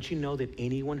 don't you know that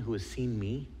anyone who has seen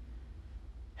me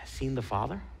has seen the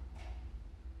Father?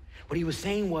 What he was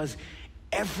saying was,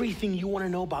 everything you want to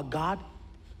know about God,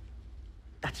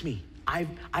 that's me.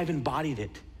 I've embodied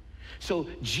it. So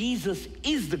Jesus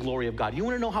is the glory of God. You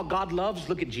want to know how God loves?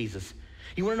 Look at Jesus.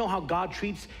 You want to know how God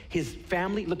treats his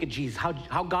family? Look at Jesus.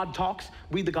 How God talks?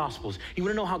 Read the Gospels. You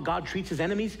want to know how God treats his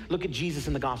enemies? Look at Jesus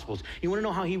in the Gospels. You want to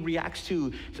know how he reacts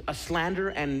to a slander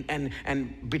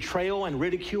and betrayal and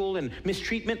ridicule and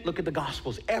mistreatment? Look at the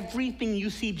Gospels. Everything you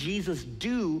see Jesus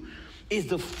do is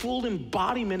the full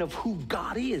embodiment of who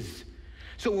God is.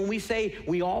 So when we say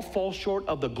we all fall short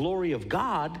of the glory of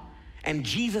God, and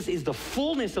Jesus is the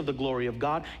fullness of the glory of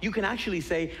God, you can actually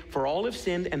say, for all have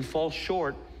sinned and fall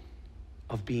short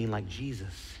of being like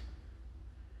Jesus.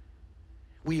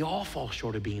 We all fall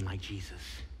short of being like Jesus.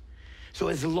 So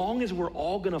as long as we're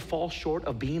all gonna fall short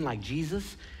of being like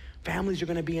Jesus, families are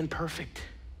gonna be imperfect.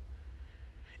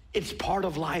 It's part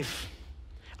of life.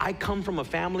 I come from a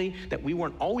family that we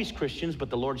weren't always Christians, but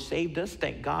the Lord saved us,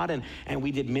 thank God, and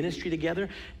we did ministry together,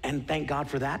 and thank God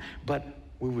for that, but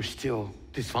we were still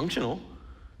dysfunctional.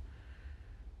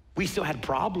 We still had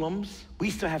problems. We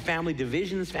still have family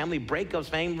divisions, family breakups,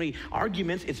 family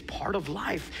arguments. It's part of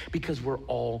life because we're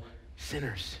all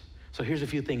sinners. So here's a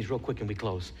few things real quick and we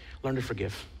close. Learn to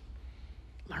forgive.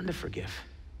 Learn to forgive.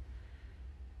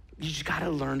 You just gotta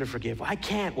learn to forgive. I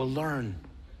can't, well, learn.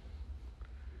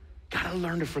 Gotta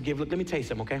learn to forgive. Look, let me tell you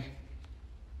something, okay?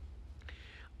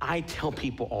 I tell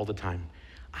people all the time,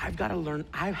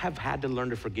 I have had to learn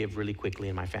to forgive really quickly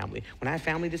in my family. When I have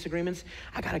family disagreements,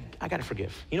 I gotta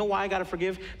forgive. You know why I gotta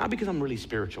forgive? Not because I'm really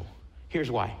spiritual.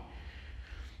 Here's why.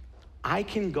 My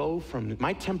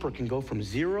temper can go from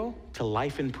 0 to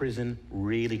life in prison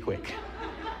really quick.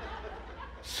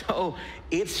 So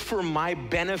it's for my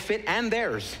benefit and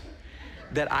theirs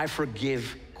that I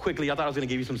forgive quickly. I thought I was gonna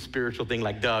give you some spiritual thing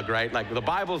like Doug, right? Like the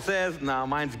Bible says, no,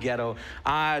 mine's ghetto.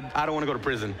 I don't wanna go to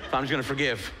prison, so I'm just gonna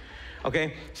forgive.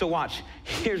 Okay, so watch.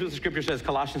 Here's what the scripture says,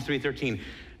 Colossians 3:13.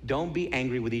 Don't be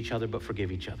angry with each other, but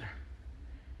forgive each other.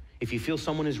 If you feel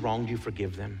someone has wronged you,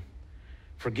 forgive them.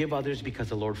 Forgive others because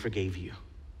the Lord forgave you.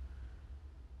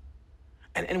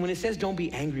 And when it says don't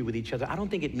be angry with each other, I don't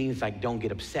think it means like don't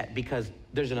get upset, because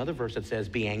there's another verse that says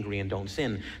be angry and don't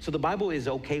sin. So the Bible is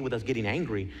okay with us getting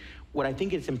angry. What I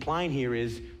think it's implying here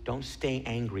is don't stay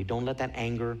angry. Don't let that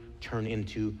anger turn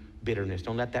into bitterness.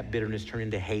 Don't let that bitterness turn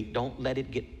into hate. Don't let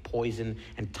it get poison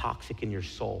and toxic in your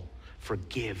soul.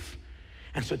 Forgive.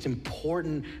 And so it's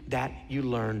important that you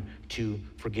learn to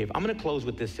forgive. I'm gonna close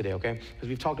with this today, okay? Because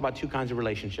we've talked about two kinds of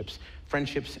relationships,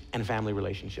 friendships and family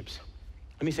relationships.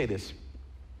 Let me say this.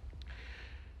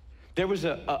 There was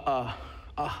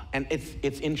and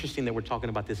it's interesting that we're talking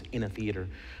about this in a theater,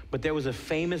 but there was a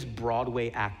famous Broadway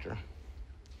actor.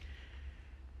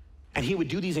 And he would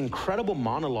do these incredible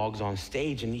monologues on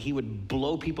stage, and he would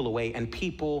blow people away. And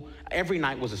people, every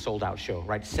night was a sold out show,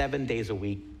 right? 7 days a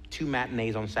week, 2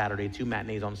 matinees on Saturday, 2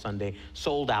 matinees on Sunday,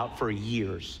 sold out for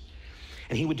years.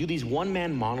 And he would do these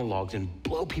one-man monologues and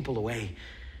blow people away.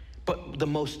 But the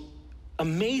most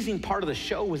amazing part of the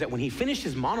show was that when he finished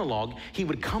his monologue, he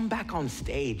would come back on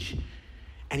stage,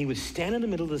 and he would stand in the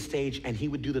middle of the stage, and he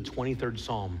would do the 23rd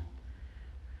Psalm.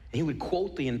 And he would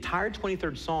quote the entire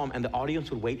 23rd Psalm, and the audience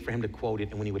would wait for him to quote it.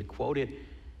 And when he would quote it,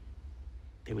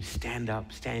 they would stand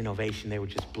up, standing ovation. They were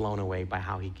just blown away by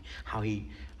how he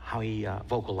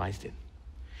vocalized it.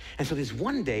 And so this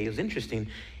one day, it was interesting,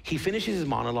 he finishes his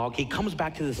monologue, he comes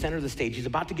back to the center of the stage, he's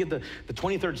about to give the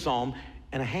 23rd Psalm,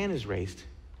 and a hand is raised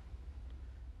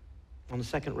on the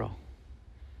second row.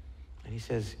 And he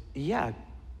says, yeah,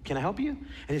 can I help you?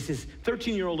 And it's this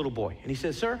 13-year-old little boy. And he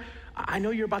says, sir, I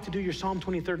know you're about to do your Psalm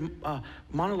 23rd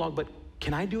monologue, but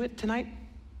can I do it tonight?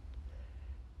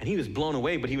 And he was blown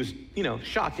away, but he was,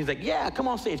 shocked. He's like, yeah, come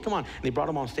on stage, come on. And they brought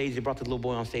him on stage. They brought the little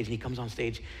boy on stage, and he comes on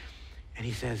stage, and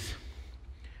he says,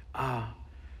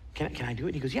 can I do it?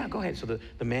 And he goes, yeah, go ahead. So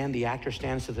the actor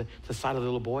stands to the side of the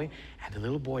little boy, and the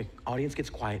little boy, audience gets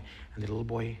quiet, and the little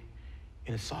boy,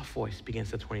 in a soft voice,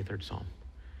 begins the 23rd Psalm.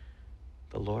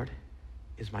 The Lord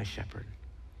is my shepherd.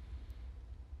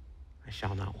 I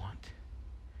shall not want.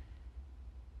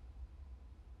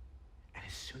 And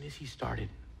as soon as he started,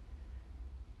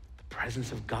 the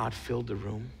presence of God filled the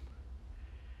room.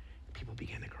 People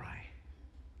began to cry.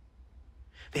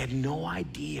 They had no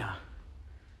idea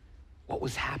what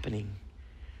was happening,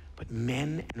 but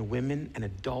men and women and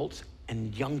adults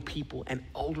and young people and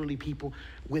elderly people,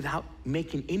 without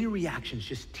making any reactions,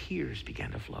 just tears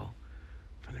began to flow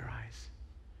from their eyes.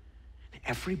 And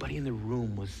everybody in the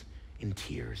room was in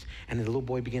tears. And the little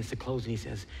boy begins to close, and he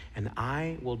says, and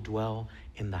I will dwell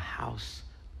in the house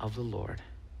of the Lord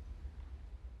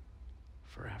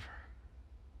forever.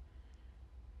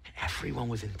 Everyone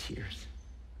was in tears.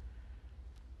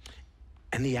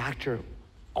 And the actor,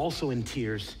 also in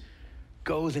tears,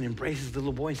 goes and embraces the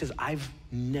little boy and says, I've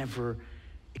never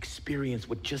experienced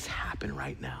what just happened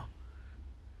right now.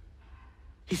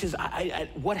 He says,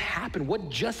 what happened? What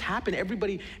just happened?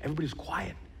 Everybody's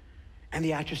quiet. And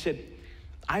the actor said,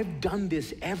 I've done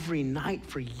this every night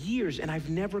for years, and I've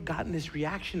never gotten this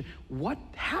reaction. What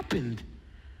happened?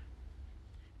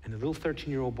 And the little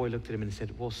 13-year-old boy looked at him and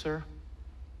said, well, sir,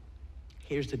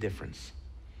 here's the difference.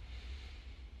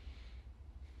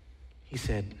 He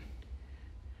said,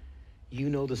 you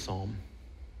know the psalm,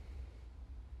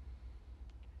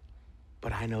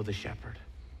 but I know the shepherd.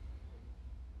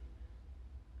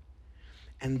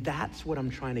 And that's what I'm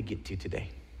trying to get to today.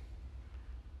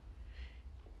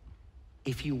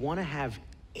 If you want to have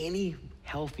any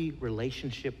healthy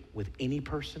relationship with any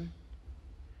person,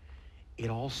 it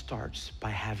all starts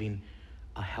by having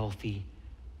a healthy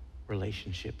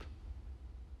relationship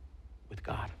with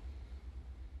God.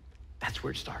 That's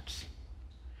where it starts.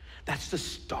 That's the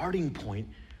starting point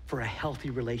for a healthy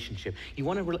relationship. You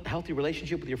want a healthy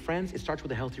relationship with your friends? It starts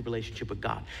with a healthy relationship with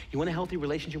God. You want a healthy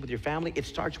relationship with your family? It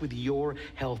starts with your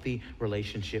healthy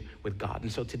relationship with God.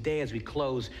 And so today, as we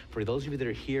close, for those of you that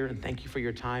are here, and thank you for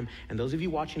your time, and those of you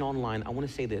watching online, I want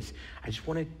to say this.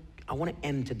 I want to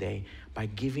end today by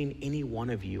giving any one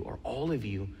of you or all of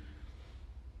you,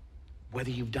 whether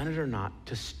you've done it or not,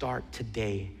 to start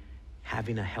today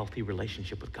having a healthy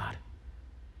relationship with God.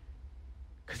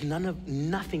 Because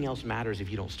nothing else matters if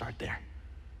you don't start there.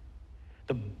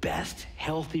 The best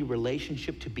healthy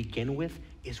relationship to begin with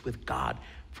is with God.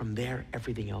 From there,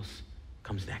 everything else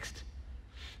comes next.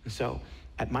 And so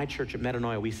at my church at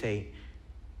Metanoia, we say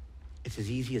it's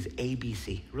as easy as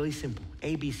ABC. Really simple.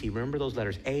 ABC. Remember those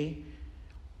letters. A,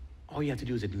 all you have to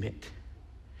do is admit.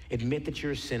 Admit that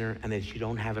you're a sinner and that you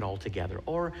don't have it all together.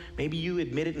 Or maybe you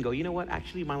admit it and go, you know what?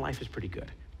 Actually, my life is pretty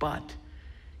good. But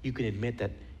you can admit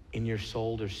that in your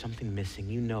soul, there's something missing.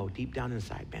 You know, deep down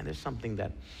inside, man, there's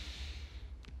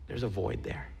a void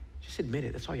there. Just admit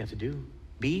it. That's all you have to do.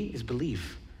 B is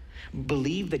believe.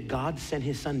 Believe that God sent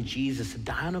his son Jesus to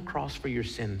die on a cross for your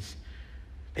sins,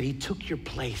 that he took your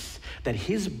place, that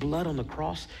his blood on the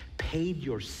cross paid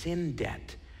your sin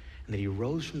debt, and that he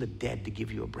rose from the dead to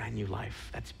give you a brand new life.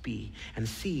 That's B. And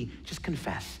C, just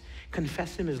confess.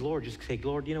 Confess him as Lord. Just say,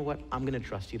 Lord, you know what? I'm going to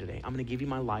trust you today. I'm going to give you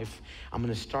my life. I'm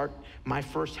going to start my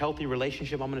first healthy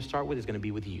relationship I'm going to start with is going to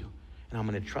be with you. And I'm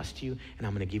going to trust you, and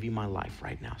I'm going to give you my life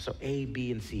right now. So A,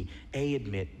 B, and C. A,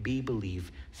 admit. B,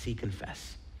 believe. C,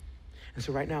 confess. And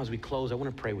so right now as we close, I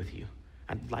want to pray with you.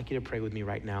 I'd like you to pray with me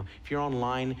right now. If you're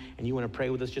online and you want to pray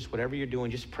with us, just whatever you're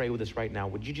doing, just pray with us right now.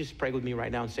 Would you just pray with me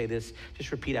right now and say this?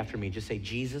 Just repeat after me. Just say,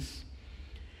 Jesus,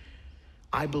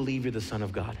 I believe you're the Son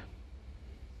of God.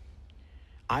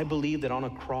 I believe that on a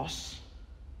cross,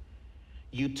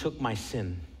 you took my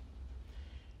sin,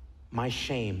 my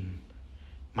shame,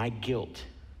 my guilt,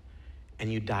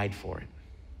 and you died for it.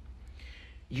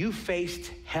 You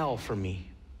faced hell for me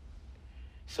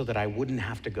so that I wouldn't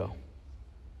have to go.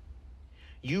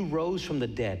 You rose from the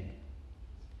dead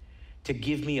to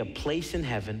give me a place in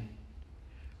heaven,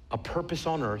 a purpose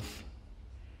on earth,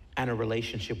 and a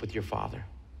relationship with your Father.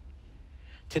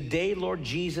 Today, Lord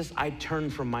Jesus, I turn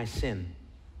from my sin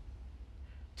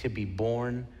to be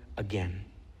born again.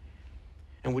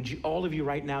 And would you, all of you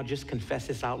right now, just confess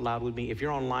this out loud with me? If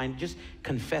you're online, just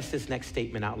confess this next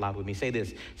statement out loud with me. Say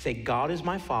this. Say, God is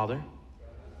my Father.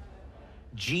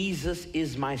 Jesus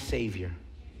is my Savior.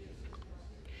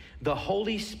 The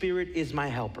Holy Spirit is my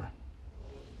helper.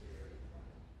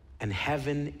 And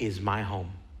heaven is my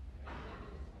home.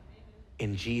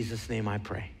 In Jesus' name I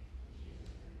pray.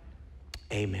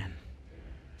 Amen.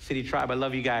 City Tribe, I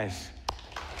love you guys.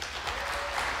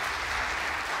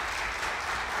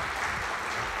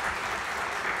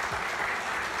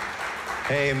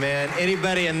 Hey, man,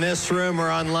 anybody in this room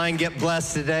or online get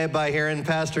blessed today by hearing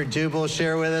Pastor Jubal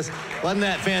share with us? Wasn't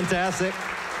that fantastic?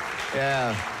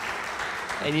 Yeah.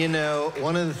 And you know,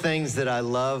 one of the things that I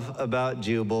love about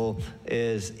Jubal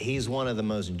is he's one of the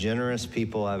most generous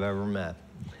people I've ever met.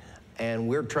 And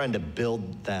we're trying to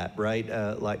build that, right?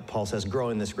 Like Paul says, grow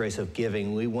in this grace of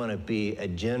giving. We want to be a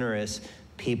generous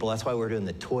people. That's why we're doing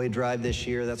the toy drive this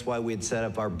year. That's why we'd set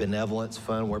up our benevolence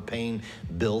fund. We're paying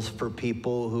bills for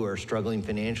people who are struggling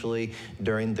financially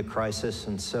during the crisis.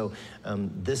 And so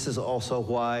this is also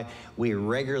why we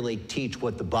regularly teach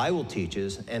what the Bible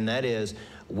teaches, and that is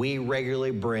we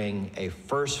regularly bring a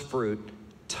first fruit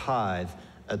tithe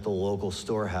at the local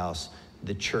storehouse,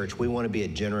 the church. We want to be a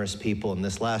generous people. And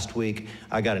this last week,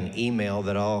 I got an email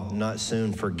that I'll not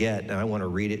soon forget, and I want to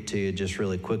read it to you just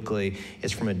really quickly.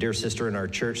 It's from a dear sister in our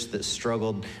church that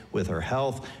struggled with her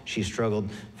health. She struggled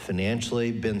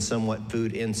financially, been somewhat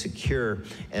food insecure,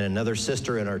 and another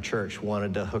sister in our church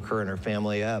wanted to hook her and her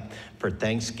family up for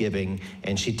Thanksgiving.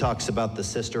 And she talks about the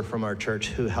sister from our church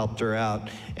who helped her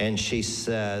out, and she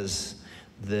says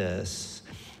this.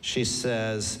 She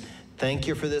says, "Thank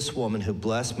you for this woman who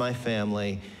blessed my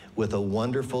family with a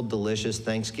wonderful, delicious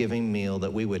Thanksgiving meal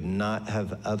that we would not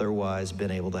have otherwise been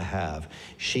able to have.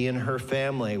 She and her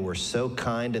family were so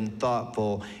kind and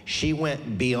thoughtful. She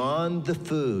went beyond the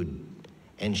food,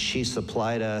 and she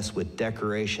supplied us with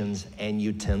decorations and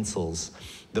utensils.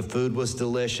 The food was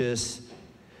delicious,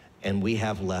 and we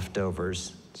have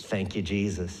leftovers. Thank you,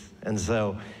 Jesus." And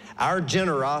so our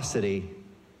generosity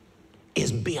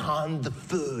is beyond the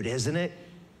food, isn't it?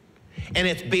 And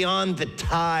it's beyond the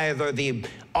tithe or the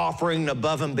offering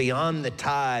above and beyond the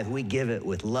tithe. We give it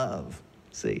with love.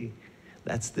 See,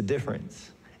 that's the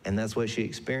difference. And that's what she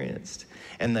experienced.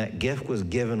 And that gift was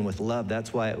given with love.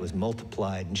 That's why it was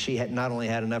multiplied. And she had not only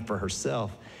had enough for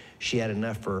herself, she had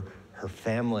enough for her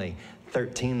family.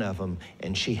 13 of them,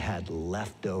 and she had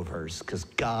leftovers, because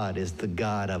God is the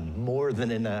God of more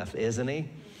than enough, isn't he?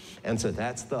 And so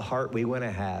that's the heart we want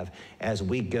to have as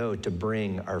we go to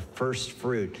bring our first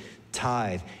fruit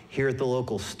tithe here at the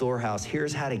local storehouse.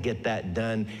 Here's how to get that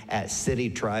done at City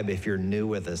Tribe if you're new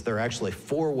with us. There are actually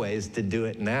 4 ways to do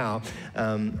it now.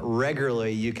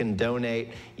 Regularly, you can donate,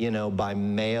 by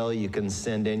mail. You can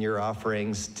send in your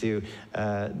offerings to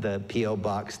the P.O.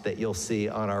 box that you'll see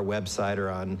on our website, or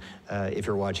on, if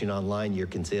you're watching online, you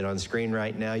can see it on screen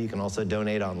right now. You can also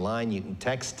donate online. You can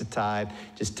text to tithe.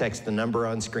 Just text the number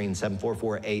on screen,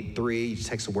 74483. You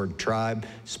text the word tribe,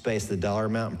 space the dollar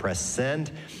amount, and press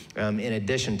send. In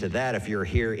addition to that, if you're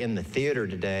here in the theater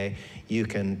today, you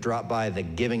can drop by the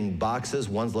giving boxes.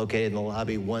 One's located in the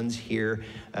lobby, one's here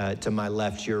to my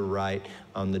left, your right,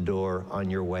 on the door on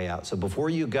your way out. So before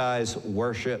you guys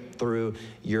worship through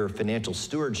your financial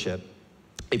stewardship,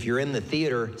 if you're in the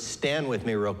theater, stand with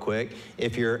me real quick.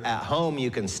 If you're at home, you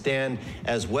can stand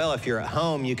as well. If you're at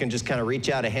home, you can just kind of reach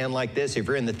out a hand like this. If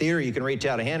you're in the theater, you can reach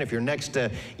out a hand. If you're next to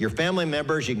your family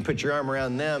members, you can put your arm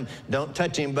around them. Don't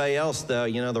touch anybody else, though.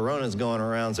 The Rona's going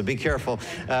around, so be careful.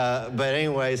 But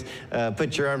anyways,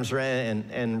 put your arms around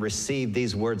and receive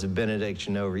these words of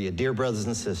benediction over you. Dear brothers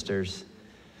and sisters,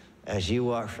 as you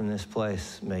walk from this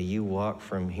place, may you walk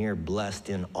from here blessed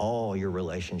in all your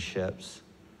relationships.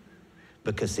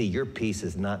 Because, see, your peace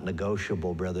is not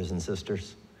negotiable, brothers and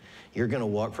sisters. You're going to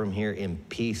walk from here in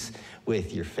peace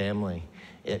with your family,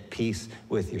 at peace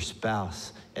with your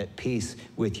spouse, at peace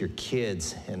with your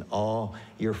kids and all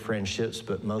your friendships.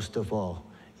 But most of all,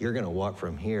 you're going to walk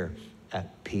from here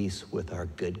at peace with our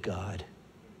good God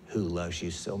who loves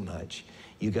you so much.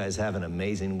 You guys have an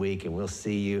amazing week, and we'll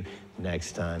see you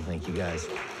next time. Thank you, guys.